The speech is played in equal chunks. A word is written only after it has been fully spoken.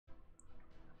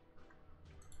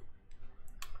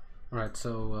Alright,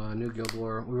 so new guild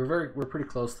war. We were pretty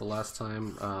close the last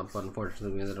time, but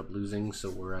unfortunately we ended up losing, so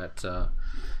we're at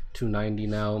 290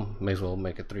 now. May as well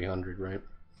make it 300, right?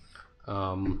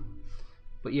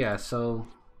 But yeah, so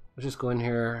let's just go in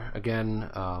here again.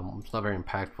 It's not very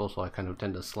impactful, so I kind of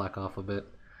tend to slack off a bit.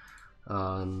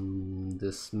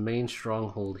 This main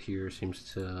stronghold here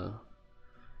seems to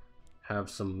have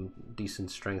some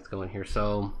decent strength going here.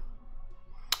 So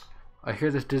I hear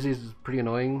this disease is pretty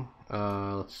annoying.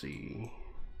 Let's see,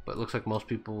 but it looks like most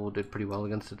people did pretty well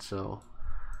against it, so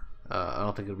I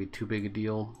don't think it'll be too big a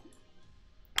deal.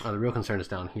 The real concern is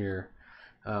down here.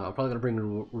 I'm probably gonna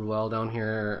bring Ruel down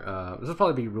here. This will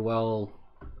probably be Ruel,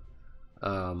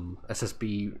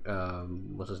 SSB,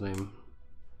 what's his name,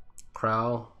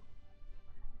 Crow,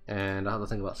 and I'll have to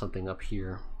think about something up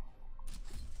here.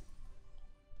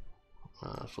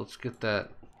 So let's get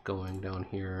that going down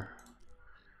here.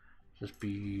 Just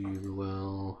be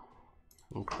Ruel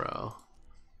and Crow.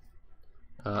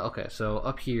 Okay, so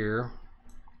up here,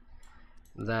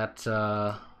 that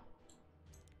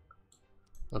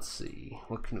let's see,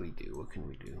 what can we do? What can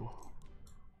we do?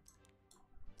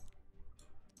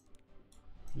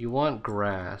 You want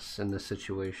grass in this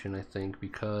situation, I think,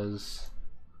 because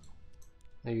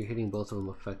now you're hitting both of them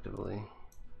effectively.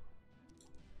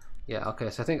 Yeah, okay,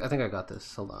 so I think I got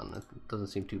this. Hold on, it doesn't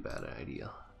seem too bad an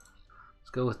idea. Let's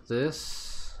go with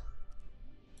this.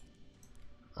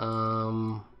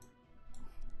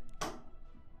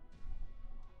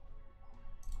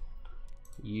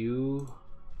 You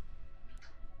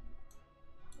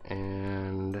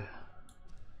and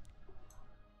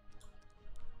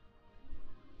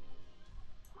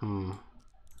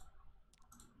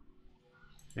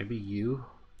maybe you.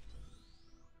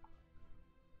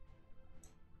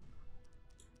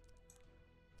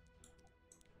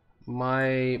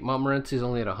 My Montmorency is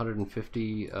only at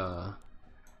 150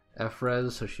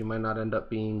 F-res, so she might not end up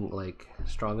being like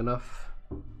strong enough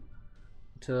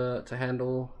to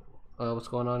handle what's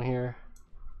going on here.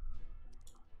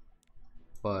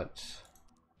 But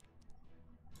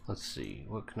let's see,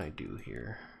 what can I do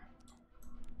here?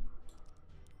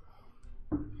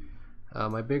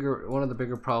 One of the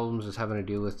bigger problems is having to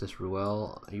deal with this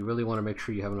Ruel. You really want to make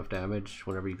sure you have enough damage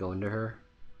whenever you go into her.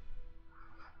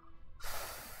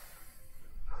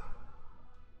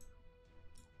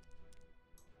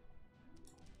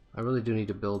 I really do need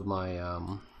to build my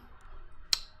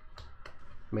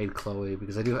Maid Chloe,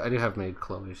 because I do have Maid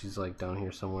Chloe. She's like down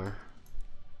here somewhere.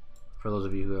 For those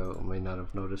of you who may not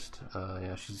have noticed,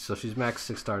 yeah, she's max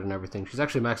 6-star and everything. She's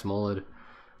actually max Molid,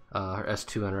 her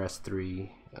S2 and her S3,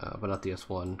 but not the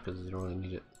S1 because you don't really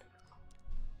need it.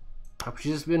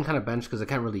 She's just been kind of benched because I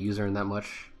can't really use her in that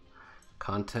much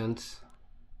content.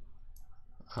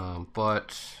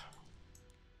 But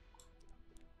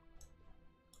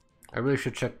I really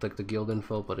should check like the guild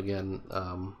info, but again,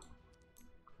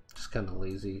 just kind of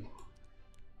lazy.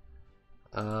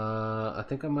 I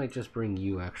think I might just bring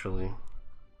you actually.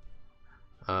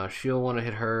 She'll want to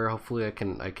hit her. Hopefully, I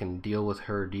can deal with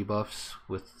her debuffs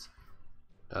with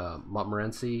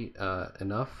Montmorency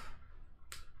enough.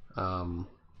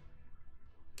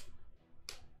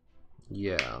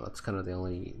 Yeah, that's kind of the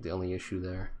only issue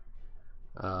there.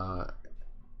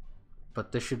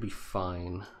 But this should be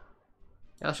fine.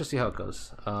 Yeah, let's just see how it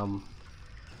goes.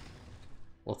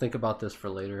 We'll think about this for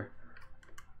later.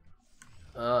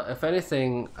 If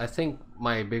anything, I think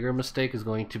my bigger mistake is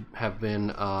going to have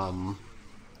been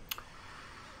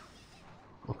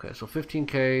okay, so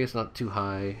 15k is not too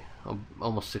high,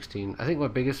 almost 16. I think my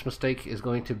biggest mistake is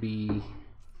going to be,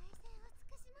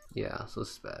 yeah, so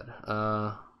this is bad.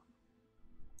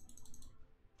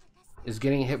 Is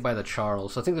getting hit by the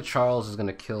Charles. So I think the Charles is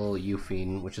gonna kill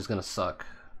Euphine, which is gonna suck.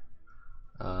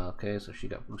 Okay, so she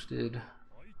got boosted.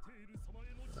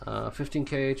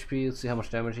 15k HP, let's see how much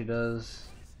damage he does.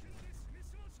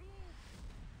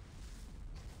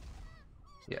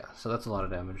 Yeah, so that's a lot of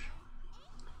damage.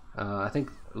 I think,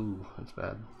 ooh, that's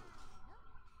bad.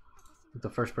 The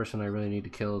first person I really need to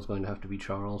kill is going to have to be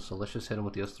Charles, so let's just hit him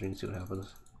with the S3 and see what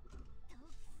happens.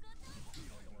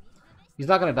 He's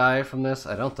not going to die from this,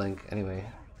 I don't think, anyway.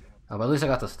 But at least I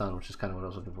got the stun, which is kind of what I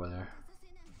was looking for there.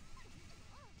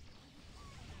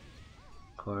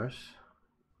 Of course.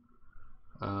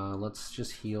 Let's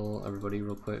just heal everybody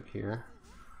real quick here.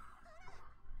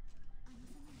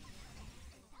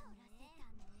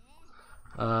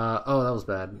 Oh, that was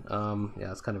bad.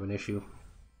 Yeah, it's kind of an issue.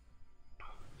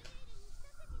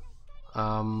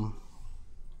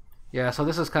 Yeah, so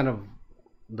this is kind of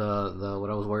the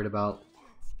what I was worried about.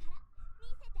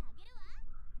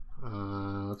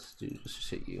 Let's just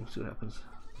hit you, see what happens.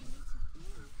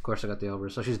 Of course I got the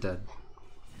Elber, so she's dead.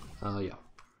 Yeah.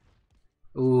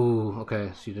 Ooh,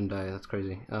 okay, she didn't die. That's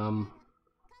crazy.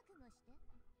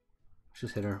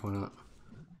 Just hit her. Why not?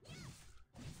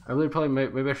 I really probably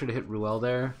maybe I should have hit Ruel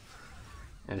there,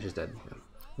 and she's dead. Yeah.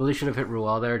 Really should have hit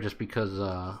Ruel there just because.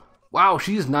 Wow,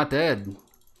 she's not dead.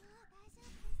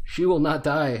 She will not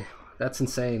die. That's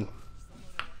insane.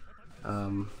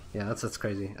 Yeah, that's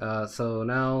crazy. So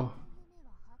now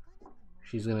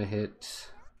she's gonna hit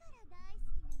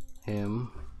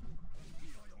him.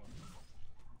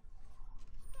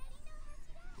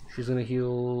 She's gonna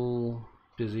heal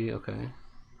Dizzy. Okay.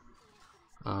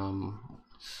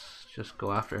 Let's just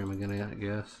go after him again, I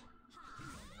guess.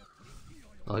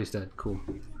 Oh, he's dead. Cool.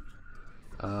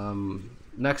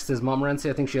 Next is Montmorency.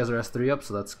 I think she has her S3 up,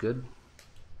 so that's good.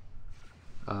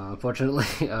 Unfortunately,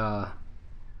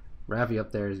 Ravi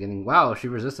up there is getting... Wow, she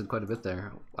resisted quite a bit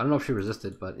there. I don't know if she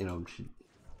resisted, but, you know,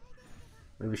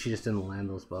 maybe she just didn't land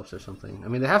those buffs or something. I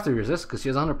mean, they have to resist because she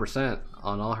has 100%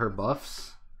 on all her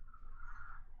buffs.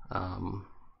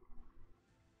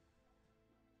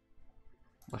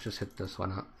 Let's just hit this, why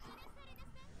not?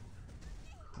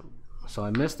 So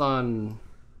I missed on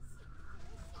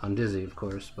Dizzy, of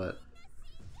course, but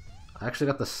I actually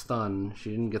got the stun.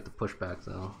 She didn't get the pushback,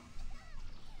 though.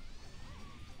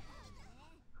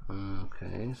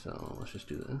 Okay, so let's just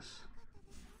do this.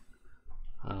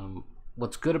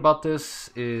 What's good about this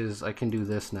is I can do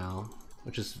this now,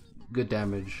 which is good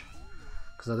damage.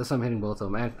 Because this I'm hitting both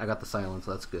of them, and I got the silence,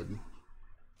 so that's good.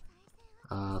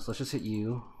 So let's just hit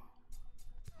you.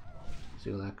 See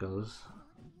where that goes.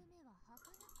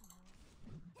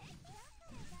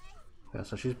 Yeah,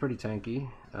 so she's pretty tanky.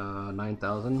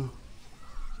 9,000.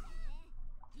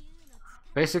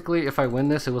 Basically, if I win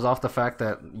this, it was off the fact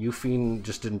that Euphine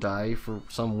just didn't die for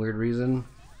some weird reason.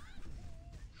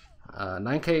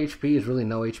 9k HP is really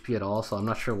no HP at all, so I'm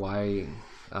not sure why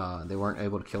they weren't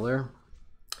able to kill her.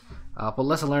 But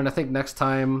lesson learned, I think next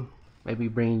time, maybe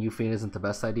bringing Euphine isn't the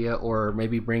best idea, or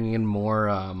maybe bringing in more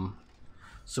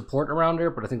support around her,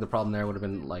 but I think the problem there would have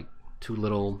been like too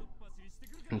little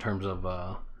in terms of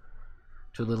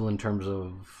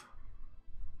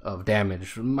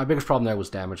damage. My biggest problem there was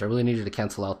damage. I really needed to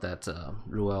cancel out that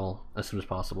Ruel as soon as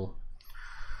possible.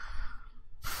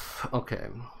 Okay.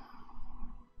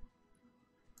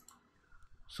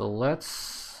 So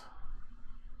let's...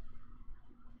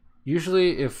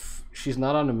 Usually if she's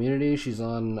not on immunity, she's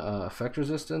on effect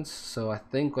resistance. So I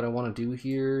think what I want to do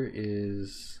here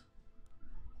is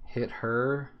hit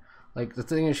her. Like, the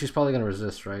thing is, she's probably going to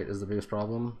resist, right? Is the biggest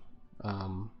problem.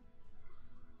 I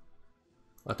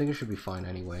think it should be fine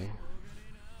anyway.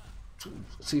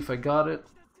 Let's see if I got it.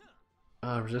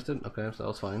 Resisted? Okay, so that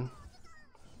was fine.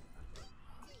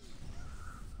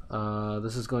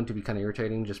 This is going to be kind of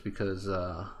irritating just because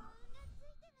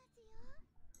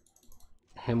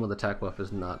him with attack buff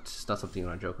is not something you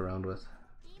want to joke around with.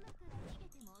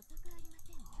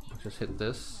 Let's just hit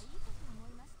this.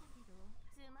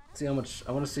 See how much...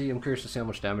 I'm curious to see how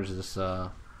much damage this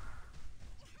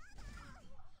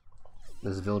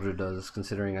Vildred does,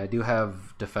 considering I do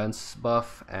have defense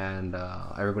buff, and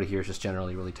everybody here is just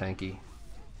generally really tanky.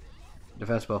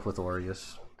 Defense buff with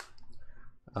Aureus.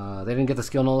 They didn't get the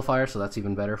skill nullifier, so that's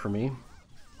even better for me.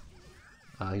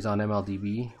 He's on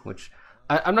MLDB, which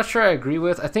I'm not sure I agree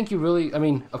with. I think you really... I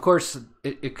mean, of course,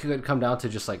 it could come down to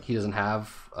just like he doesn't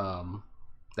have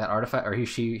that artifact, or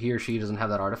he or she doesn't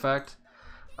have that artifact.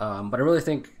 But I really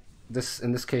think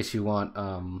in this case you want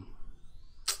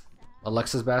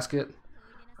Alexa's Basket.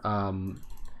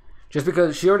 Just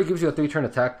because she already gives you a 3-turn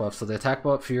attack buff, so the attack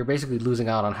buff, you're basically losing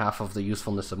out on half of the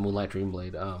usefulness of Moonlight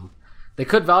Dreamblade. They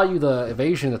could value the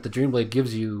evasion that the Dreamblade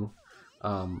gives you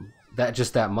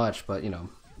that much, but you know,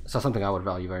 it's not something I would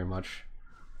value very much.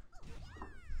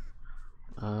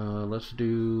 Let's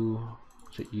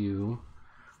hit you.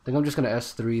 I think I'm just gonna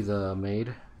S3 the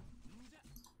maid.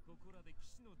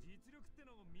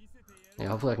 Yeah,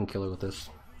 hopefully I can kill her with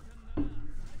this.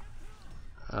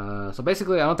 So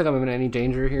basically, I don't think I'm in any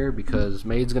danger here because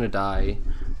Maid's gonna die.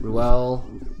 Ruel,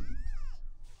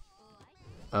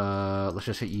 let's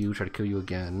just hit you, try to kill you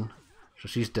again. So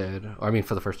she's dead. Or I mean,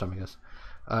 for the first time, I guess.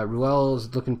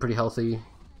 Ruel's looking pretty healthy,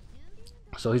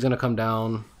 so he's gonna come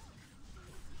down,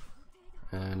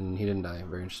 and he didn't die.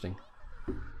 Very interesting.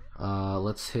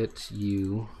 Let's hit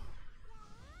you.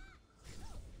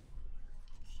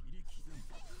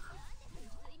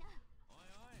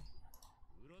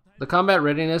 The combat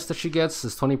readiness that she gets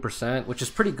is 20%, which is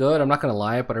pretty good, I'm not going to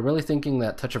lie, but I'm really thinking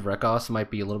that Touch of Rekos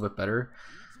might be a little bit better.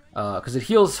 Because it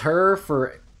heals her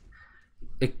for...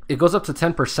 It goes up to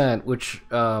 10%, which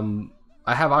I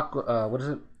have Aqua... what is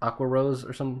it? Aqua Rose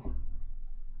or some...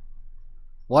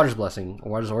 Water's Blessing,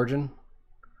 or Water's Origin?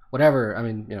 Whatever, I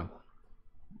mean, you know.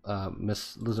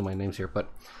 losing my names here,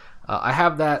 but I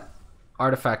have that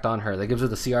artifact on her that gives her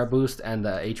the CR boost and the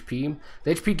HP.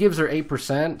 The HP gives her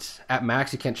 8% at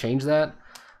max. You can't change that.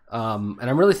 And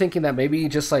I'm really thinking that maybe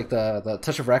just like the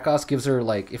Touch of Rekos gives her,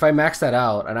 like, if I max that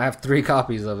out and I have 3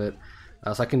 copies of it,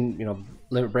 so I can, you know,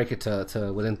 limit break it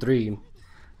to within 3.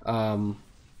 I'm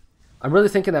really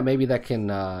thinking that maybe that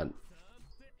can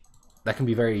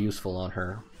be very useful on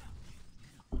her.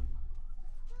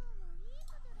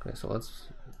 Okay, so let's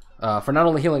for not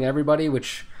only healing everybody,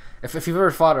 which if you've ever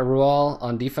fought a Rual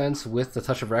on defense with the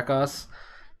Touch of Rekos,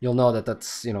 you'll know that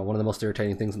that's, you know, one of the most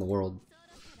irritating things in the world.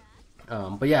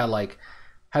 But yeah, like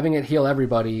having it heal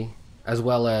everybody as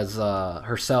well as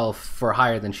herself for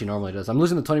higher than she normally does. I'm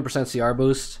losing the 20% CR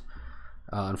boost,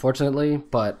 unfortunately,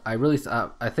 but I really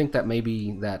I think that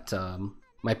maybe that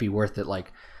might be worth it.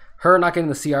 Like her not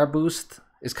getting the CR boost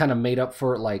is kind of made up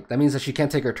for. Like that means that she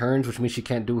can't take her turns, which means she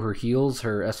can't do her heals,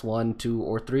 her S1, 2,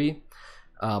 or 3.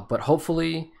 But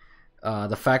hopefully,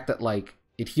 the fact that like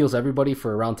it heals everybody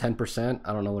for around 10%.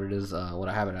 I don't know what it is. What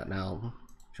I have it at now.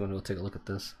 If you want to go take a look at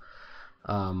this.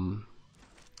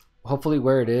 Hopefully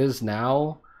where it is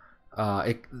now,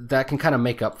 that can kind of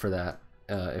make up for that,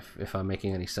 if I'm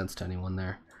making any sense to anyone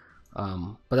there.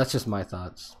 But that's just my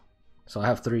thoughts. So I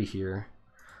have 3 here.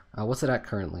 What's it at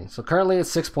currently? So currently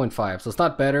it's 6.5, so it's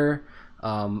not better.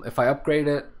 If I upgrade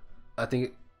it, I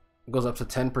think it goes up to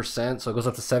 10%, so it goes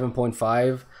up to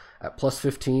 7.5 at plus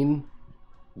 15.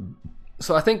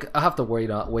 So I think I'll have to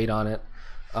wait on it.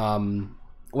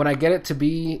 When I get it to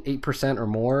be 8% or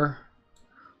more,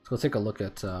 let's go take a look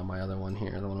at my other one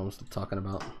here, the one I was talking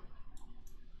about.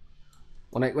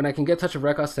 When I can get Touch of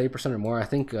Rekos to 8% or more, I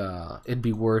think it'd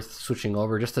be worth switching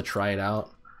over just to try it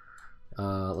out.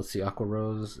 Let's see, Aqua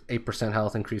Rose, 8%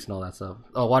 health increase and all that stuff.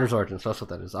 Oh, Water's Origin, so that's what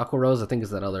that is. Aqua Rose, I think, is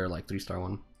that other like 3-star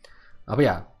one. But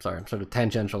yeah, sorry, I'm sort of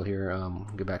tangential here.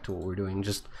 Get back to what we're doing.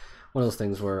 Just one of those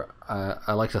things where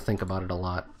I like to think about it a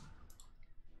lot.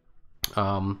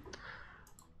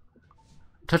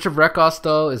 Touch of Rekos,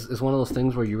 though, is one of those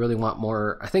things where you really want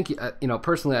more. I think, you know,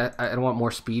 personally, I want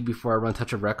more speed before I run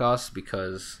Touch of Rekos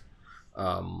because,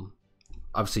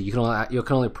 obviously, you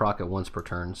can only proc it once per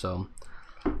turn. So,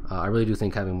 I really do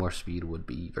think having more speed would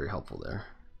be very helpful there.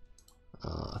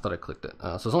 I thought I clicked it.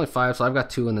 So it's only 5, so I've got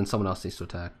 2, and then someone else needs to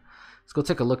attack. Let's go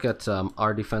take a look at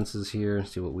our defenses here and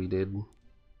see what we did.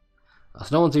 So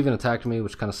no one's even attacked me,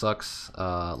 which kind of sucks.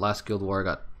 Last Guild War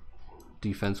got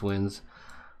defense wins.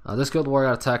 This Guild War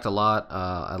got attacked a lot.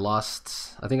 I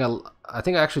lost. I think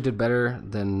I actually did better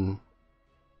than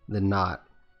not.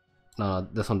 No,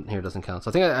 this one here doesn't count.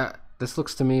 So I think this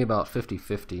looks to me about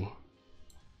 50-50.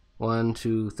 1,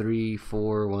 2, 3,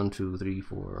 4. 1, 2, 3,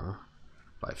 4,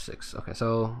 5, 6. Okay,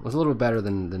 so it was a little bit better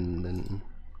than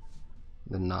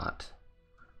not.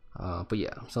 But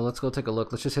yeah, so let's go take a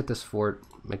look. Let's just hit this fort,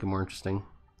 make it more interesting.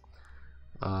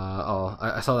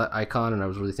 I saw that icon and I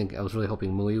was really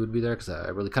hoping Mui would be there because I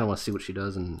really kind of want to see what she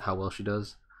does and how well she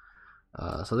does.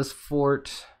 So this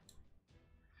fort,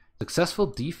 successful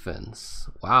defense.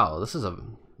 Wow,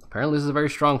 apparently this is a very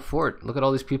strong fort. Look at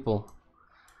all these people.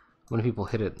 How many people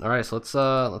hit it? All right, so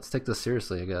let's take this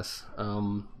seriously, I guess.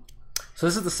 So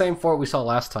this is the same fort we saw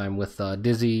last time with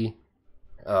Dizzy,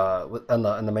 in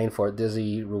the main fort,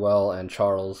 Dizzy, Ruel, and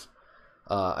Charles.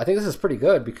 I think this is pretty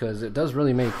good because it does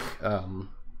really make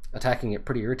attacking it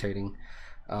pretty irritating.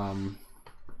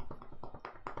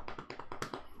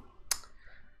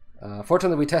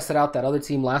 Fortunately, we tested out that other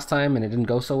team last time and it didn't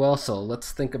go so well, so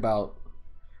let's think about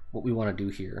what we want to do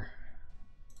here.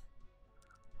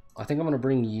 I think I'm going to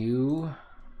bring you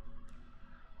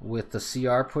with the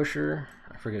CR pusher.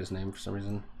 I forget his name for some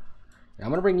reason. Yeah, I'm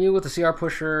going to bring you with the CR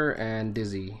pusher and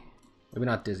Dizzy. Maybe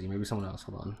not Dizzy, maybe someone else.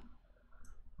 Hold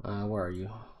on. Where are you?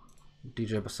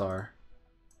 DJ Basar.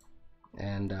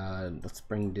 And let's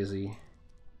bring Dizzy.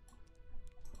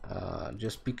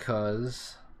 Just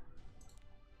because.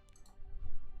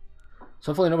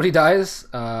 So hopefully nobody dies.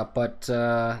 But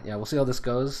yeah, we'll see how this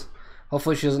goes.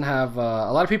 Hopefully she doesn't have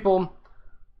a lot of people.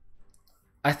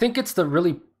 I think it's the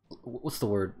really, what's the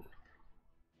word?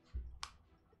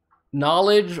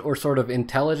 Knowledge or sort of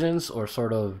intelligence or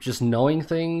sort of just knowing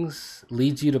things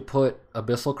leads you to put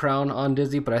Abyssal Crown on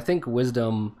Dizzy, but I think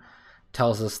wisdom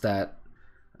tells us that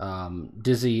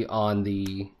Dizzy on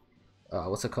the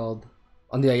what's it called?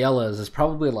 On the Ayelas is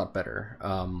probably a lot better.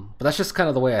 But that's just kind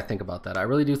of the way I think about that. I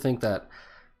really do think that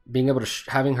being able to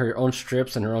having her own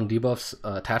strips and her own debuffs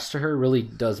attached to her really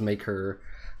does make her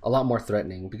a lot more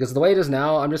threatening. Because the way it is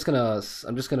now, I'm just gonna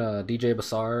DJ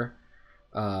Basar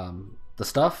the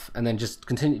stuff and then just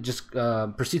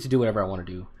proceed to do whatever I want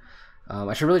to do.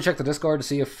 I should really check the Discord to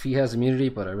see if he has immunity,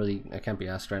 but I can't be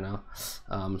asked right now.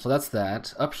 So that's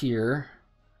that. Up here,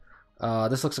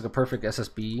 this looks like a perfect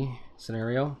SSB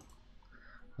scenario.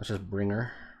 Let's just bring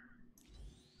her.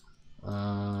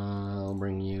 I'll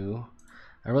bring you.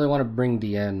 I really want to bring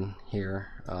DN here,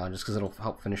 just because it'll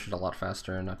help finish it a lot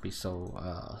faster and not be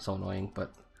so so annoying.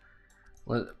 But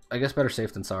I guess better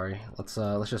safe than sorry. Let's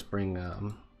just bring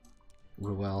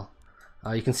Ruel.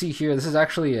 You can see here, this is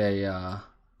actually a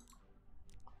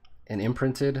an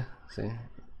imprinted. See,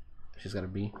 she's got a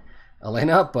B,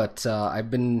 Elena. But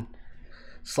I've been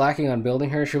slacking on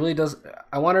building her. She really does.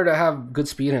 I want her to have good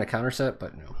speed and a counter set,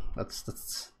 but you know,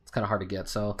 that's kind of hard to get.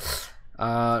 So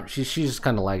she's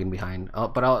kind of lagging behind.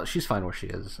 But she's fine where she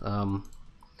is. I'm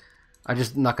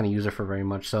just not going to use her for very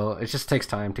much. So it just takes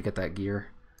time to get that gear.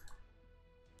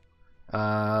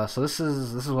 So this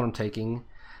is what I'm taking.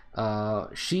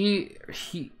 She's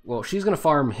gonna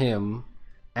farm him,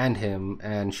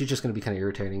 and she's just gonna be kind of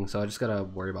irritating. So I just gotta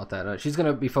worry about that. She's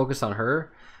gonna be focused on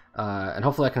her, and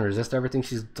hopefully I can resist everything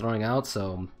she's throwing out.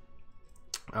 So,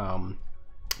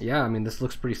 yeah, I mean, this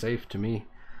looks pretty safe to me.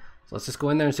 So let's just go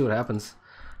in there and see what happens.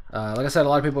 Like I said, a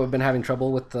lot of people have been having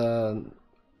trouble with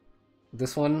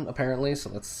this one apparently. So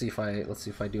let's see if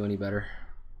I do any better.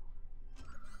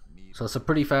 So it's a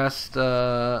pretty fast.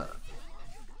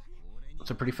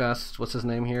 What's his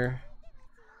name here?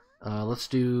 Let's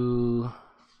do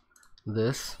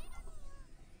this.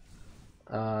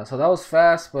 So that was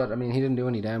fast, but I mean, he didn't do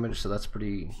any damage, so that's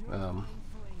pretty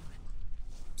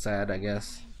sad, I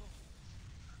guess.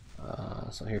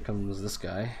 So here comes this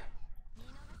guy,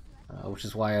 which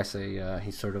is why I say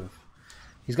he's got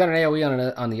an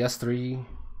AOE on the S3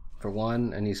 for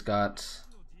one, and he's got.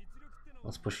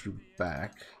 Let's push you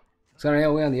back. He's got an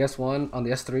AOE on the S1, on the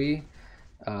S3,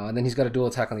 and then he's got a dual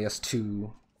attack on the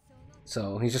S2,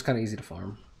 so he's just kind of easy to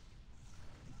farm.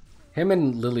 Him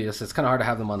and Lilius, it's kind of hard to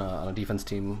have them on a defense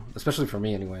team, especially for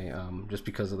me anyway, just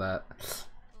because of that.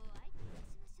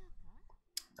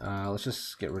 Let's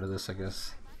just get rid of this, I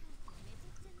guess.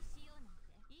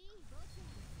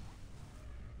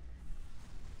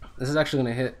 This is actually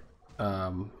going to hit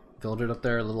Vildred up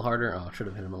there a little harder. Oh, I should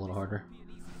have hit him a little harder.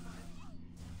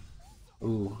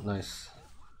 Ooh, nice.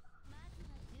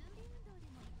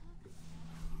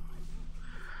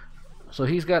 So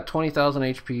he's got 20,000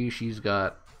 HP, she's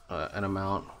got an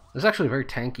amount. There's actually a very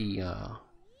tanky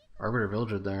Arbiter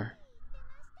Vildred there.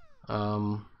 I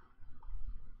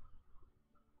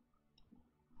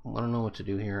don't know what to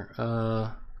do here.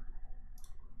 I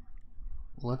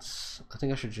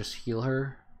think I should just heal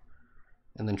her.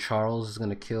 And then Charles is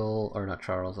gonna kill, or not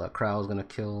Charles, Crow is gonna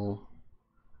kill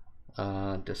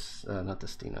not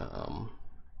Destina.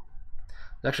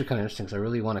 It's actually kind of interesting because I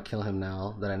really want to kill him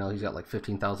now that I know he's got like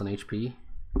 15,000 HP.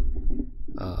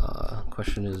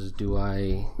 Question is,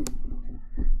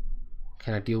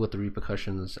 can I deal with the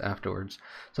repercussions afterwards?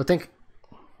 So I think,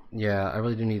 yeah, I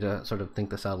really do need to sort of think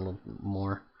this out a little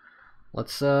more.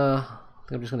 Let's I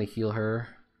think I'm just gonna heal her,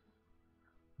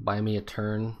 buy me a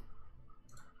turn,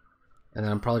 and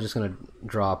then I'm probably just gonna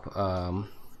drop I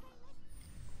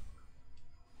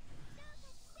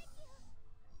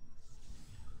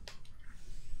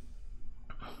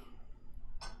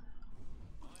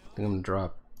think I'm gonna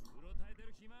drop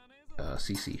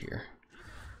CC here.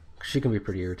 She can be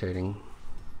pretty irritating.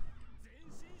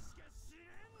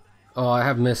 Oh, I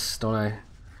have miss, don't I?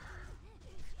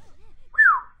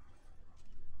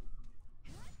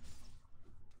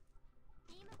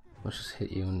 Let's just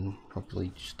hit you and hopefully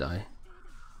you just die.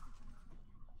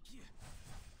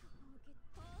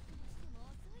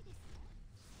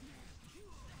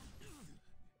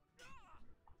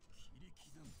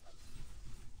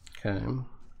 Okay.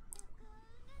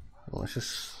 Well, let's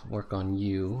just work on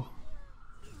you.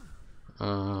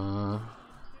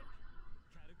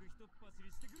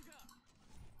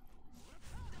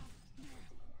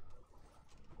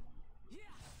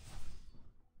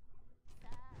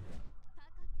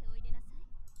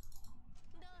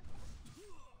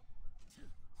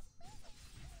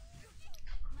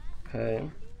 Okay.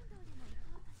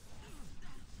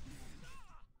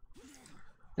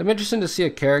 I'm interested to see a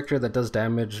character that does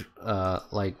damage,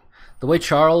 like the way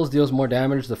Charles deals more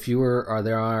damage the fewer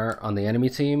there are on the enemy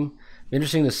team.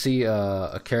 Interesting to see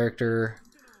a character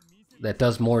that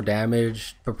does more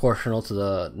damage proportional to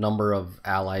the number of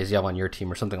allies you have on your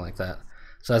team or something like that.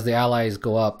 So as the allies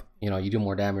go up, you know, you do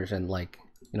more damage, and like,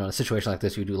 you know, in a situation like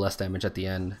this, you do less damage at the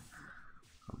end.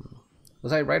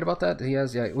 Was I right about that? He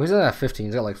has, yeah, he's at 15.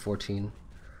 He's got like 14.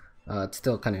 It's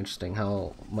still kind of interesting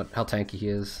how tanky he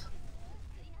is.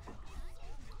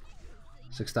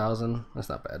 6,000. That's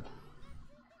not bad.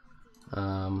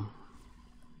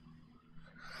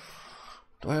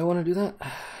 Do I want to do that?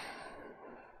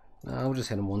 No, we'll just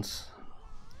hit him once.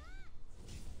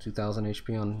 2000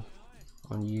 HP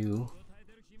on you.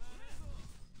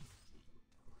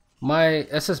 My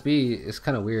SSB is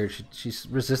kind of weird. She's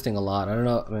resisting a lot. I don't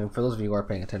know. I mean, for those of you who are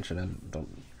paying attention, I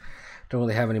don't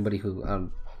really have anybody who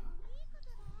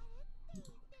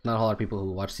not a whole lot of people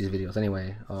who watch these videos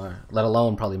anyway, let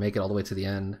alone probably make it all the way to the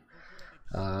end.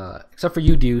 Except for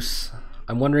you, Deuce.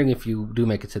 I'm wondering if you do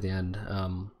make it to the end,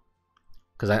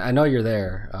 because I know you're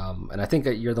there, and I think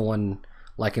that you're the one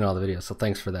liking all the videos. So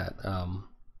thanks for that.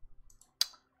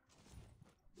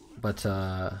 But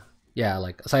yeah,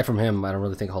 like aside from him, I don't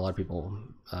really think a whole lot of people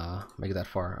make it that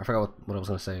far. I forgot what I was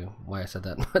gonna say, why I said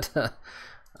that, but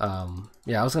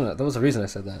yeah, that was the reason I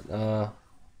said that.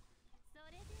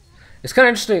 It's kind of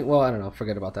interesting. Well, I don't know.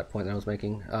 Forget about that point that I was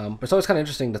making. But it's always kind of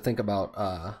interesting to think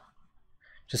about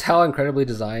just how incredibly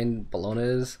designed Bologna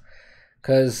is,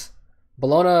 because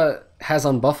Bologna has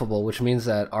unbuffable, which means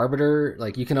that Arbiter,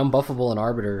 like you can unbuffable an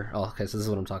Arbiter. Oh, okay, so this is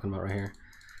what I'm talking about right here.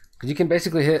 Because you can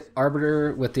basically hit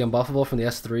Arbiter with the unbuffable from the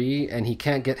S3, and he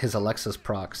can't get his Alexa's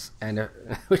procs, and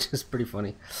which is pretty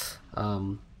funny.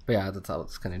 But yeah, that's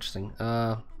kind of interesting.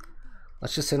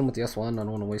 Let's just hit him with the S1. I don't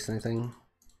want to waste anything.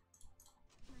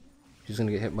 She's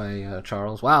gonna get hit by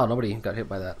Charles. Wow, nobody got hit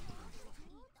by that.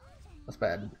 That's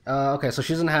bad. Okay, so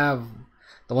she doesn't have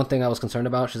the one thing I was concerned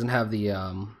about. She doesn't have the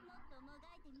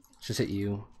just hit you.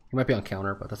 You might be on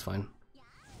counter, but that's fine.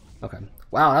 Okay.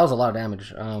 Wow, that was a lot of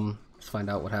damage. Let's find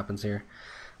out what happens here.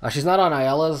 She's not on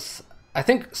Ayala's. I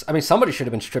mean, somebody should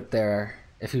have been stripped there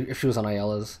if she was on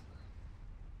Ayala's.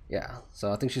 Yeah,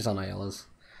 so I think she's on Ayala's.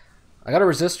 I got a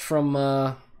resist from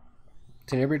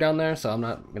Tenebri down there, so I'm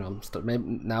not, you know, maybe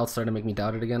now it's starting to make me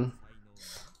doubt it again.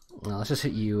 Let's just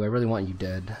hit you. I really want you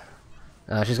dead.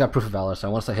 She's got Proof of Valor, so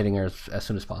I want to start hitting her as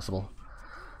soon as possible.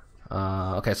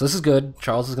 Okay, so this is good.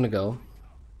 Charles is going to go.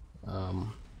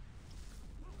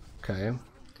 Okay.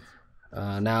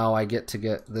 Now I get to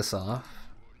get this off.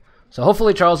 So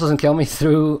hopefully Charles doesn't kill me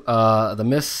through the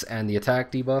miss and the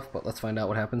attack debuff, but let's find out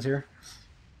what happens here.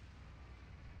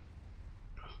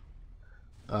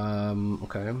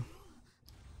 Okay.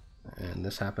 And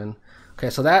this happened. Okay,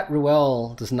 so that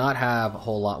Ruel does not have a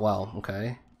whole lot. Wow,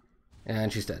 okay.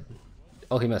 And she's dead.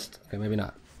 Oh, he missed. Okay, maybe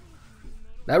not.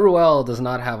 That Ruel does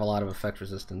not have a lot of effect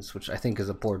resistance, which I think is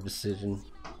a poor decision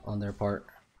on their part.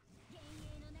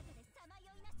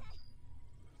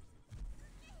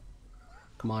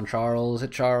 Come on, Charles.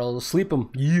 Hit Charles. Sleep him.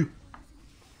 Yeah.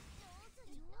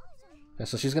 Okay,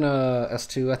 so she's gonna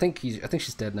S2. I think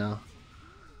she's dead now.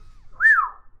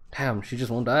 Whew. Damn, she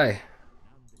just won't die.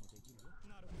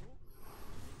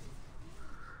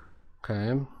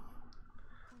 Okay.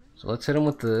 So let's hit him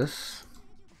with this.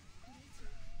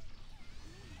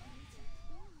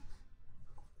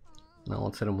 Now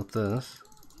let's hit him with this.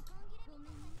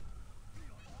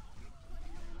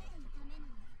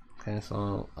 Okay,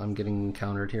 so I'm getting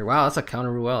countered here. Wow, that's a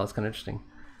counter Ruel. That's kind of interesting.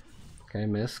 Okay,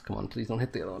 miss. Come on, please don't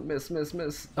hit the other one. Miss, miss,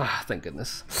 miss. Ah, thank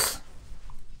goodness.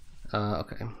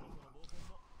 Okay.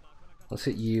 Let's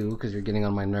hit you, because you're getting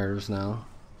on my nerves now.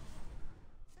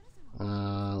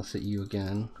 Let's hit you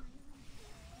again.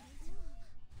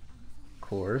 Of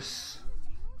course.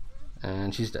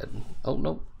 And she's dead. Oh,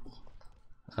 nope.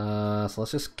 So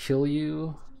let's just kill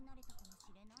you.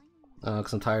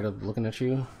 Because I'm tired of looking at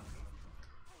you.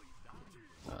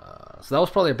 So that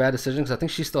was probably a bad decision, because I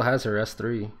think she still has her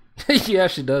S3. Yeah,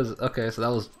 she does. Okay, so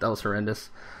that was horrendous.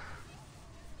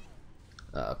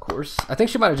 Of course. I think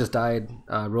she might have just died.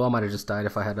 Ruel might have just died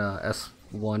if I had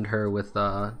S1'd her with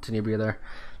Tenebria there.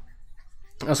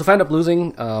 So if I end up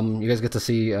losing, you guys get to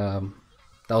see that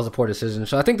was a poor decision.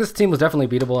 So I think this team was definitely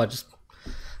beatable.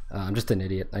 I'm just an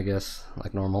idiot, I guess,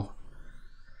 like normal.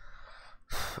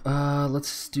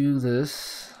 Let's do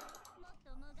this.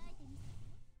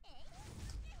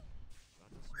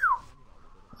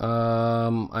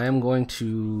 I am going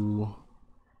to.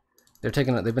 They've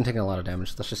been taking a lot of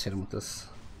damage. Let's just hit them with this.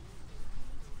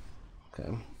 Okay.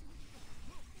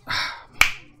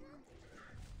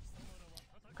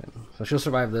 Okay. So she'll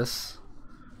survive this.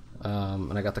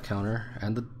 And I got the counter,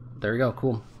 and there we go.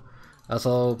 Cool.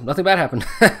 So nothing bad happened.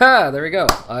 There we go.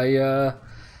 I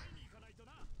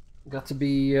got to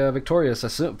be victorious,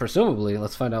 presumably.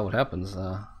 Let's find out what happens.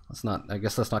 Let's not. I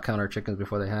guess let's not count our chickens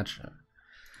before they hatch.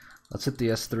 Let's hit the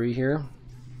S3 here.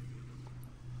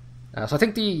 So I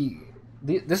think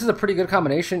this is a pretty good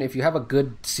combination if you have a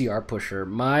good CR pusher.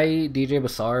 My DJ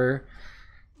Basar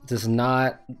is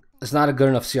not a good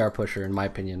enough CR pusher in my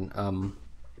opinion.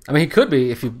 I mean, he could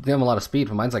be if you give him a lot of speed,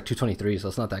 but mine's like 223, so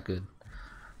it's not that good.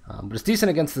 But it's decent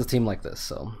against a team like this,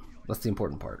 so that's the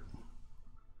important part.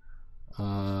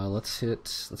 Let's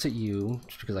let's hit you,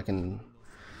 just because I can.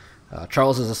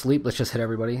 Charles is asleep. Let's just hit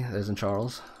everybody that isn't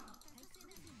Charles.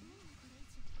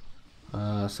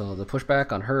 So the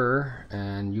pushback on her,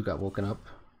 and you got woken up.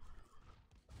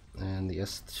 And the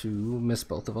S2 missed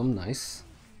both of them. Nice.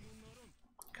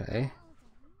 Okay.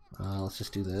 Let's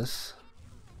just do this.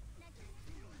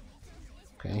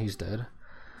 Okay, he's dead.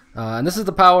 And this is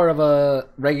the power of a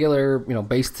regular,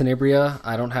 base Tenebria.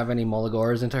 I don't have any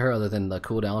Molagors into her other than the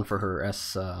cooldown for her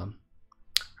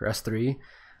S3.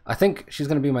 I think she's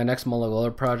gonna be my next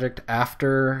Molagor project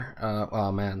after.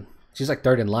 Oh man, she's like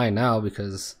third in line now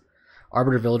because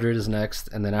Arbiter Vildred is next,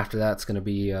 and then after that it's gonna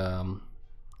be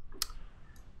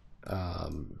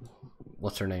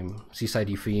what's her name? Seaside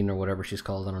Euphine or whatever she's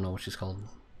called. I don't know what she's called.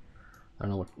 I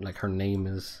don't know what like her name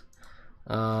is.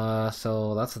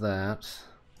 So that's that.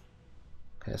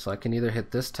 Okay, so I can either hit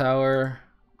this tower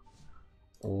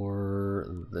or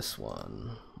this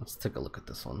one. Let's take a look at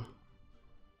this one.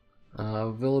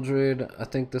 Vildred, I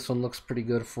think this one looks pretty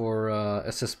good for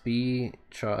SSB.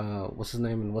 What's his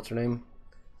name and what's her name?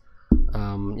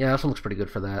 Yeah, this one looks pretty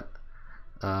good for that.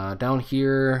 Down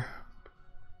here,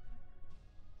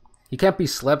 he can't be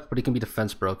slept, but he can be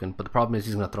defense broken. But the problem is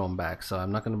he's going to throw him back, so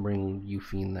I'm not going to bring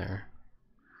Euphine there.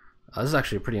 This is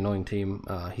actually a pretty annoying team.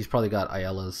 He's probably got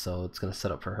Ayala's, so it's going to set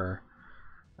up for her.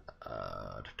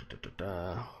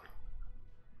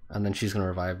 And then she's going to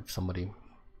revive somebody.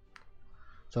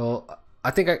 So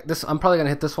I think I'm probably going to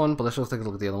hit this one, but let's just take a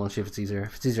look at the other one, see if it's easier.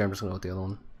 If it's easier, I'm just going to go with the other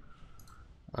one.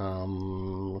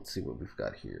 Let's see what we've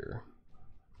got here.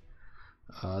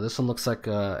 This one looks like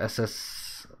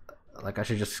SS. Like I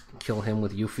should just kill him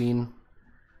with Euphine.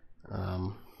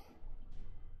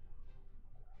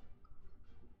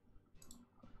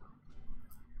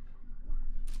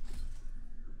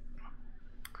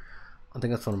 I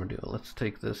think that's what I'm gonna do. Let's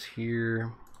take this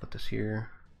here, put this here.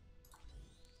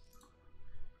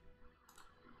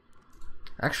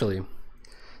 Actually,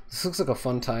 this looks like a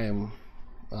fun time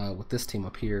with this team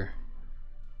up here.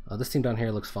 This team down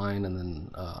here looks fine, and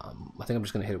then I think I'm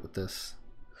just gonna hit it with this.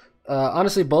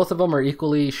 Honestly, both of them are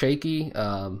equally shaky.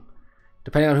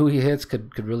 Depending on who he hits,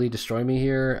 could really destroy me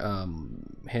here.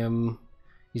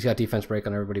 He's got defense break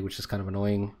on everybody, which is kind of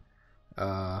annoying.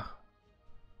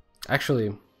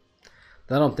 Actually,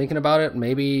 now that I'm thinking about it,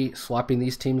 maybe swapping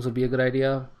these teams would be a good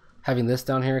idea. Having this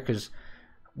down here, because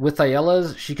with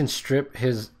Ayala's, she can strip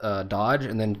his dodge,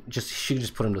 and then she can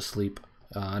just put him to sleep.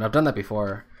 And I've done that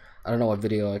before. I don't know what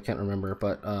video, I can't remember,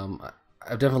 but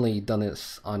I've definitely done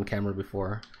this on camera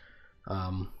before. But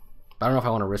I don't know if I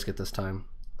want to risk it this time.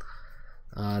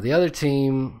 The other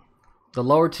team, the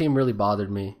lower team, really bothered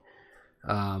me.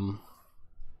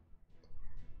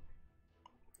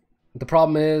 The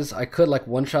problem is I could like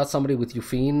one-shot somebody with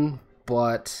Euphine,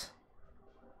 but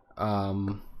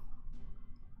Ruel's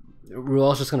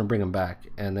just gonna bring him back,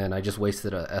 and then I just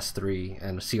wasted a S3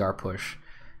 and a CR push,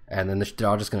 and then they're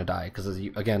all just gonna die because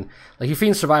again, like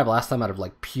Euphine survived last time out of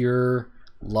like pure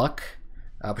luck,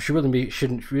 but she really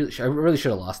I really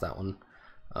should have lost that one.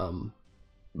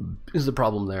 Is the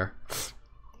problem there?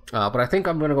 But I think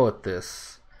I'm gonna go with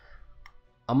this.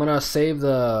 I'm gonna save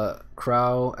the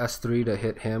Crow S3 to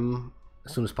hit him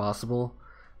as soon as possible,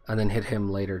 and then hit him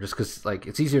later, just because like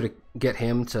it's easier to get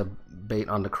him to bait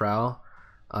on the Crow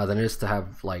than it is to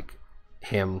have like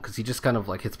him, because he just kind of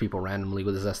like hits people randomly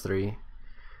with his S3.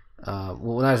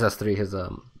 Well, not his S3, his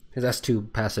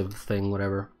S2 passive thing,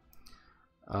 whatever.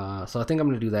 So I think I'm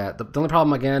gonna do that. The only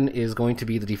problem again is going to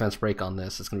be the defense break on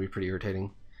this. It's gonna be pretty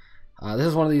irritating. This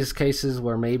is one of these cases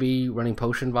where maybe running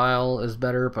Potion Vial is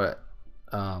better, but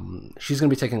she's going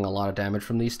to be taking a lot of damage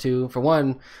from these two. For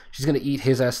one, she's going to eat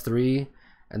his S3,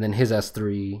 and then his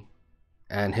S3,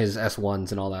 and his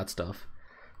S1s, and all that stuff.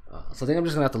 So I think I'm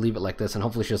just going to have to leave it like this, and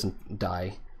hopefully she doesn't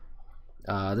die.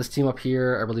 This team up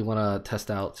here, I really want to test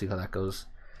out, see how that goes.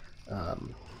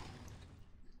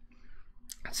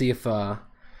 See if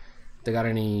they got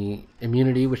any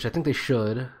immunity, which I think they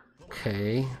should.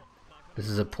 Okay. This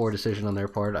is a poor decision on their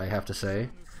part, I have to say.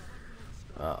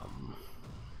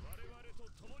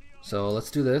 So let's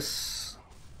do this.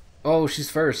 Oh, she's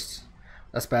first.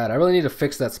 That's bad. I really need to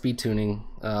fix that speed tuning.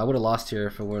 I would have lost here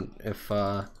if it weren't if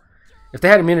they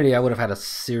had immunity. I would have had a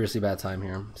seriously bad time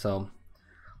here. So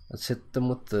let's hit them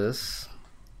with this.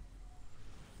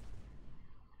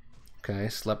 Okay,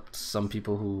 slept some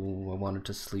people who wanted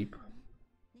to sleep.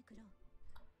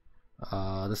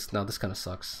 This kind of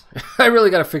sucks. I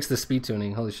really gotta fix the speed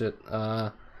tuning. Holy shit.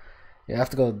 Yeah, I have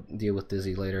to go deal with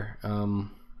Dizzy later.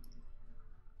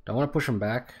 Do I want to push him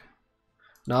back?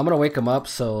 No, I'm gonna wake him up,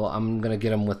 so I'm gonna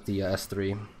get him with the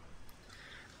S3.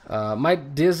 My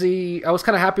Dizzy, I was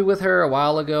kind of happy with her a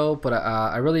while ago, but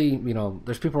I really, you know,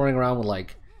 there's people running around with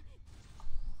like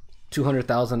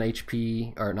 200,000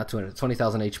 HP, or not 200,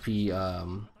 20,000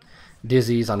 HP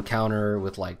Dizzies on counter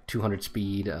with like 200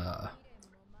 speed.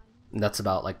 That's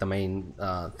about like the main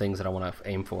things that I want to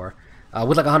aim for.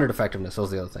 With like 100 effectiveness, that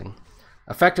was the other thing.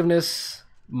 Effectiveness,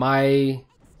 my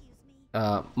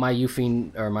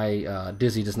Euphine, or my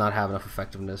Dizzy does not have enough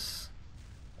effectiveness.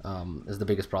 Is the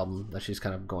biggest problem that she's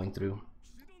kind of going through.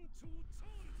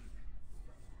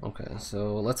 Okay,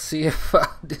 so let's see if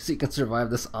Dizzy can survive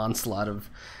this onslaught of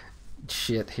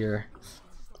shit here.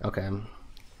 Okay.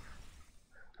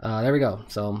 There we go.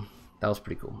 So that was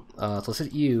pretty cool. So let's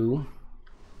hit you.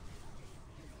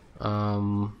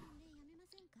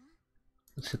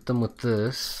 Let's hit them with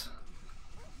this.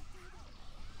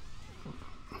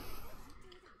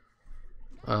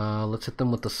 Let's hit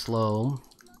them with the slow.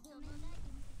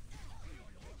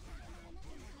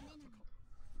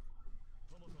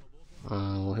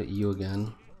 We'll hit you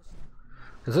again.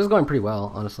 Because this is going pretty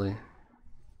well, honestly.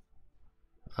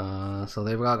 So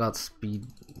they've all got speed,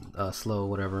 slow,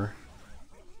 whatever.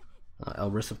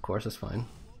 Elbrus, of course, is fine.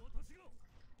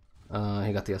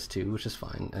 He got the S2, which is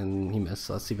fine, and he missed,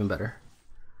 so that's even better.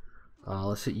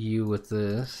 Let's hit you with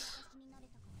this.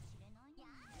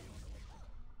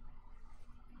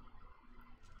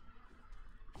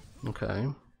 Okay.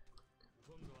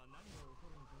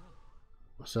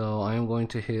 So I am going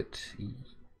to hit.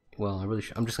 Well,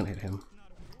 I'm just gonna hit him.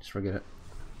 Just forget it.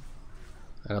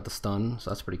 I got the stun, so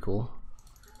that's pretty cool.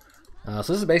 So this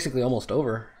is basically almost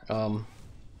over. Let's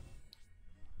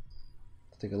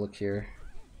take a look here.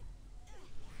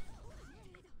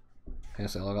 Okay,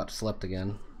 so I got slept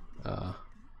again.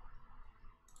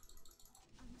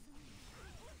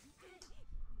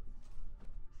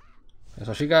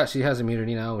 So she has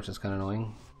immunity now, which is kind of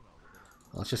annoying.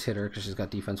 Let's just hit her because she's got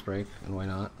defense break, and why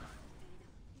not?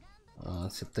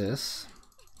 Let's hit this.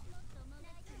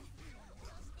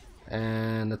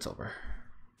 And it's over.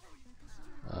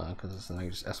 Because I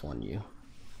just S1 you.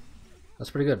 That's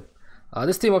pretty good.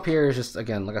 This team up here is just,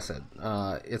 again, like I said,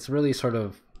 it's really sort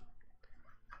of...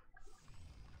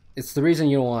 It's the reason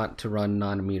you don't want to run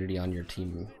non-immunity on your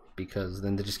team, because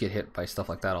then they just get hit by stuff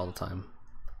like that all the time.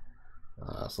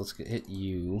 So let's hit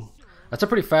you. That's a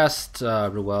pretty fast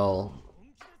Ruel.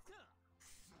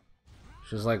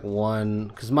 She's like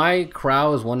because my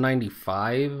Crow is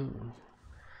 195.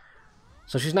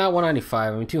 So she's not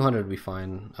 195. I mean, 200 would be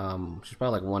fine. She's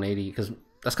probably like 180, because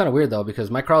that's kind of weird though,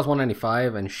 because my Crow's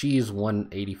 195 and she's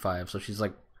 185. So she's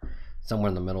like somewhere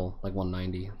in the middle, like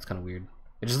 190. It's kind of weird.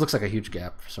 It just looks like a huge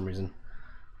gap for some reason.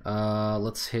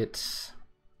 Let's just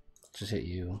hit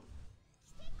you.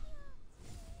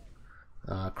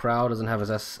 Crow doesn't have his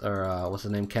what's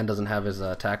his name? Ken doesn't have his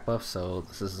attack buff, so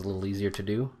this is a little easier to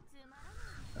do.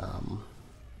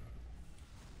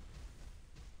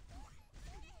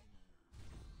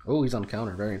 Oh, he's on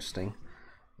counter. Very interesting.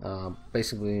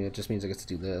 Basically, it just means I get to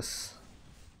do this.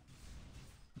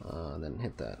 And then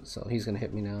hit that. So he's going to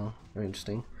hit me now. Very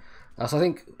interesting. So I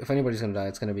think if anybody's going to die,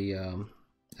 it's going to be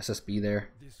SSB there.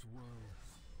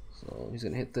 So he's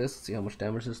going to hit this. See how much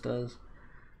damage this does.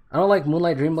 I don't like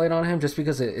Moonlight Dreamblade on him just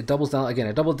because it doubles down. Again,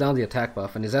 it doubles down the attack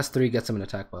buff, and his S3 gets him an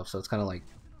attack buff. So it's kind of like,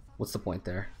 what's the point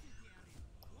there?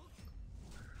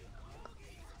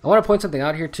 I want to point something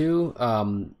out here too.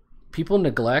 People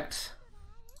neglect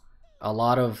a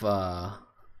lot of. I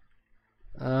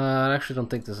actually don't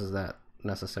think this is that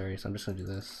necessary, so I'm just gonna do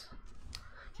this.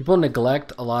 People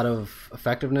neglect a lot of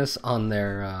effectiveness on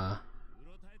their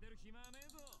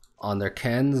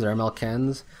Kens, their ML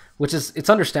Kens, which is, it's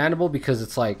understandable because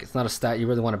it's like, it's not a stat you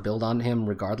really want to build on him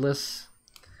regardless.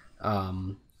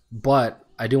 But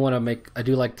I do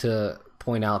like to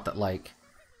point out that like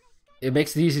it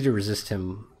makes it easy to resist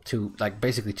him, to like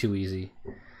basically too easy.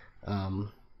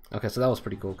 Okay, so that was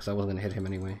pretty cool because I wasn't gonna hit him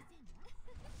anyway.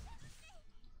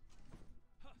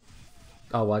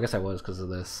 Oh well, I guess I was because of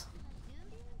this.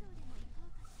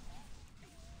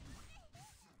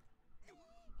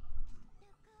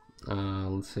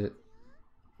 Let's hit.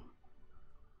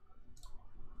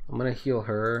 I'm gonna heal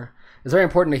her. It's very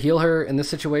important to heal her in this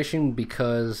situation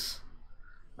because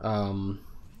did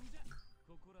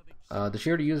she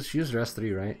already use, she used her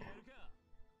S3, right?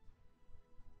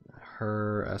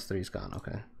 Her S3 is gone.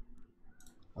 Okay,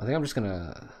 I think I'm just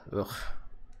gonna,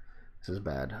 this is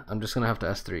bad. I'm just gonna have to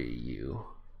S3 you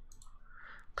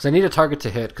because I need a target to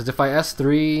hit, because if I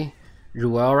S3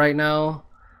 Ruel right now,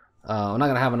 I'm not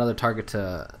gonna have another target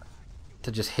to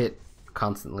just hit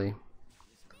constantly.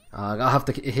 I'll have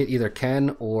to hit either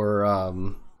Ken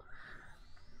or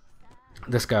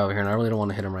this guy over here, and I really don't want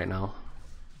to hit him right now.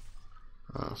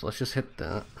 So let's just hit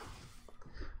that.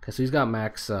 Okay, so he's got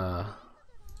max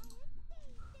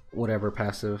whatever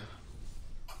passive.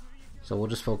 So we'll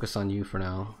just focus on you for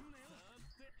now.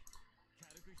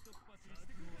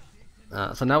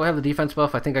 So now we have the defense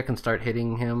buff. I think I can start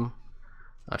hitting him.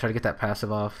 I'll try to get that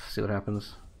passive off, see what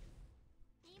happens.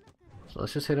 So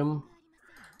let's just hit him.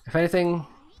 If anything,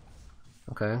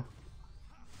 okay.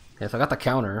 Yeah, so I got the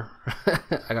counter.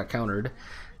 I got countered,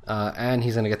 and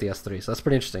he's gonna get the S3. So that's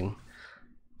pretty interesting.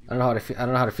 I don't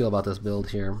know how to feel about this build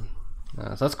here.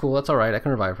 So that's cool. That's all right. I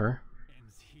can revive her.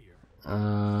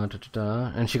 And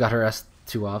she got her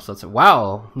S2 off. So that's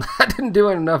wow. That didn't do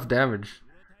enough damage.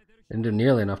 Didn't do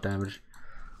nearly enough damage.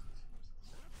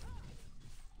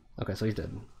 Okay, so he's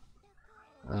dead.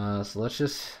 So let's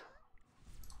just.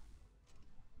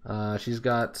 She's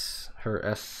got her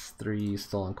S3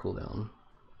 still on cooldown.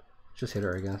 Just hit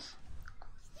her, I guess.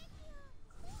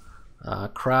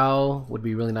 Crow would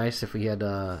be really nice if we had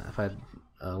if I had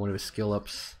one of his skill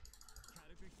ups.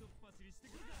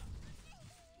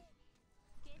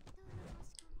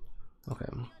 Okay.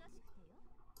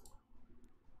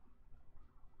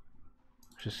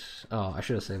 Just I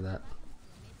should have saved that.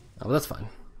 Oh, but that's fine.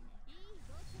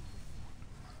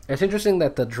 It's interesting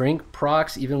that the drink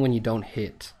procs even when you don't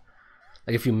hit.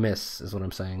 Like if you miss is what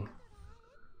I'm saying.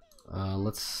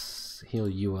 Let's heal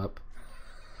you up.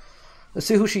 Let's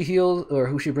see who she heals or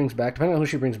who she brings back. Depending on who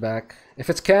she brings back. If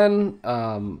it's Ken,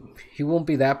 he won't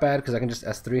be that bad because I can just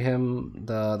S3 him.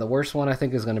 The worst one I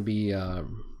think is going to be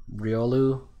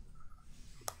Riolu.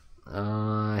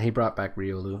 He brought back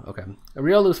Riolu. Okay.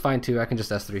 Riolu's fine too. I can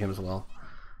just S3 him as well.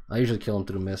 I usually kill him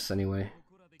through miss anyway.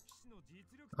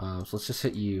 So let's just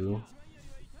hit you.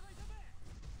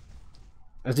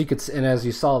 As you could, and as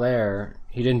you saw there,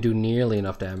 he didn't do nearly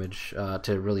enough damage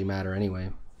to really matter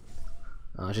anyway.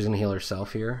 She's gonna heal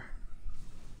herself here.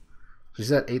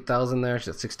 She's at 8,000 there. She's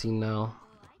at 16 now.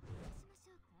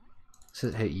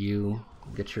 Let's hit you.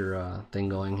 Get your thing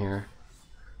going here.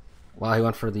 Wow, he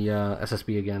went for the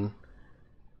SSB again.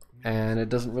 And it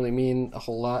doesn't really mean a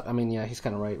whole lot. I mean, yeah, he's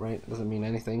kind of right? It doesn't mean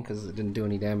anything because it didn't do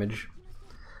any damage.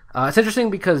 It's interesting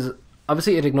because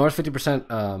obviously it ignores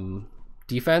 50%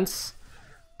 defense.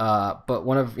 But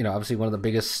one of, obviously one of the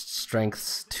biggest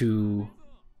strengths to,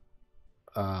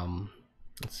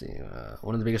 let's see,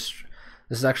 one of the biggest,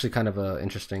 this is actually kind of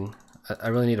interesting. I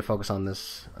really need to focus on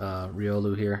this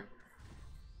Riolu here.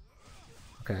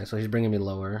 Okay, so he's bringing me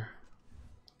lower.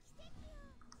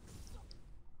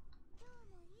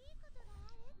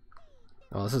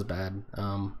 Oh, this is bad.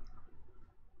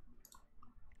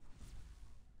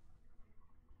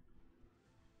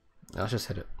 Let's just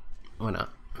hit it. Why not?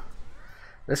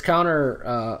 This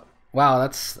counter, wow,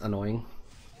 that's annoying.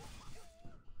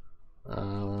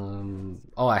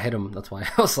 Oh, I hit him. That's why.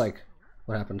 I was like,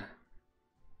 what happened?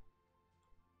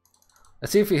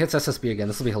 Let's see if he hits SSB again.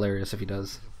 This will be hilarious if he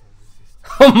does.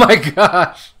 Oh my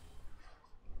gosh!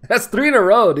 That's 3 in a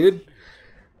row, dude.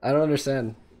 I don't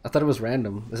understand. I thought it was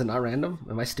random. Is it not random?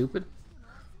 Am I stupid?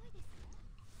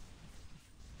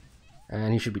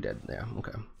 And he should be dead. Yeah,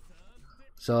 okay.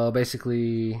 So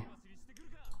basically,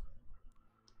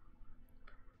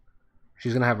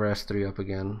 she's gonna have her S3 up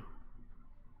again.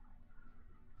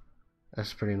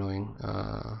 That's pretty annoying.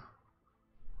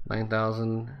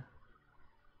 9,000.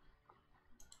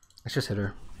 Let's just hit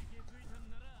her.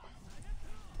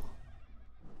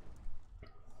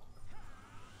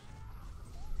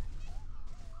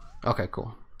 Okay,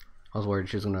 cool. I was worried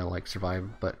she was gonna like survive,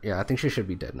 but yeah, I think she should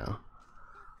be dead now.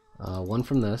 One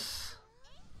from this.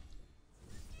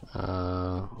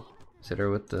 Hit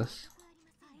her with this.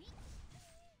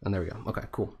 And there we go. Okay,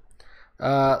 cool.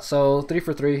 So 3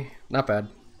 for 3, not bad.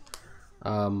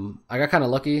 I got kind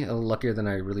of lucky, a little luckier than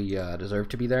I really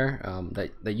deserved to be there.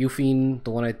 That Eufine,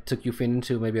 the one I took Eufine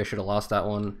into, maybe I should have lost that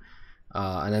one.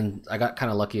 And then I got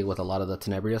kind of lucky with a lot of the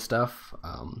Tenebria stuff.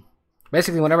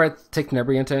 Basically, whenever I take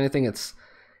Tenebria into anything, it's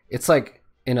like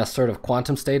in a sort of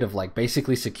quantum state of like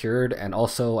basically secured, and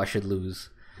also I should lose.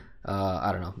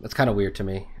 I don't know. It's kind of weird to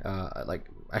me. Like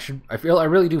I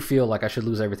really do feel like I should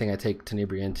lose everything I take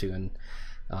Tenebria into, and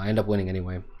I end up winning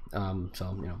anyway.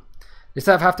 So they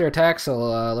still have half their attack, so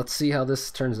let's see how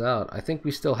this turns out. I think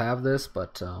we still have this,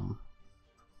 but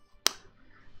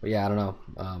yeah, I don't know.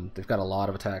 They've got a lot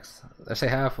of attacks. I say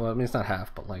half. Well, I mean it's not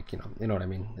half, but like you know what I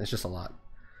mean. It's just a lot.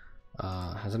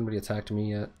 Has anybody attacked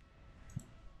me yet?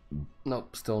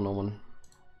 Nope, still no one.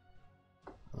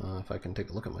 If I can take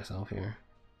a look at myself here.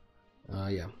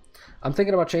 Yeah, I'm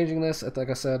thinking about changing this. Like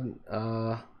I said,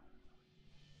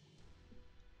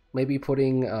 maybe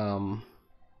putting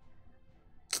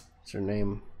what's her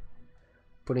name?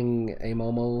 Putting a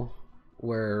Momo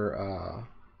where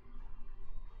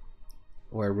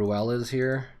where Ruel is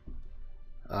here.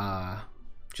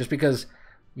 Just because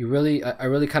I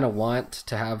really kind of want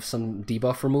to have some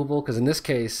debuff removal, because in this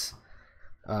case,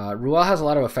 Ruel has a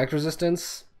lot of effect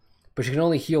resistance, but she can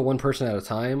only heal one person at a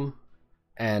time,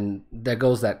 and there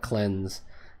goes that cleanse.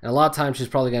 And a lot of times she's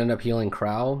probably going to end up healing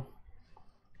Crow,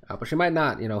 but she might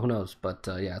not, you know, who knows. But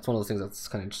yeah, it's one of those things that's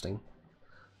kind of interesting.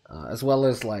 As well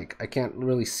as, like, I can't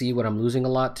really see what I'm losing a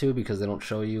lot to, because they don't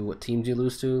show you what teams you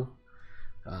lose to.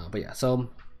 But yeah, so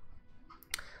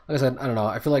like I said, I don't know.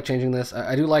 I feel like changing this.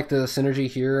 I do like the synergy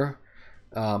here,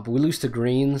 but we lose to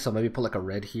green, so maybe put like a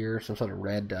red here, some sort of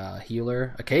red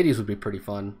healer. Acades would be pretty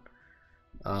fun,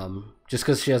 just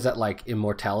because she has that like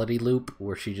immortality loop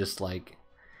where she just like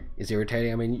is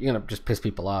irritating. I mean, you're gonna just piss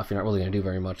people off. You're not really gonna do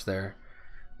very much there.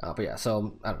 But yeah,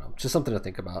 so I don't know, just something to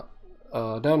think about.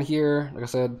 Down here, like I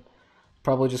said,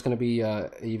 probably just gonna be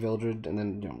Eve Eldred, and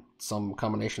then, you know, some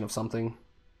combination of something.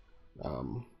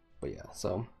 But yeah,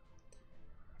 so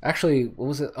actually, what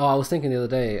was it? Oh, I was thinking the other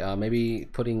day, maybe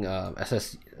putting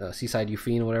Seaside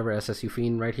Euphine, whatever, SS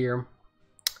Euphine right here.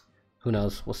 Who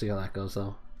knows? We'll see how that goes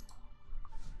though.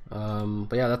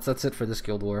 But yeah, that's it for this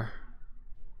Guild War.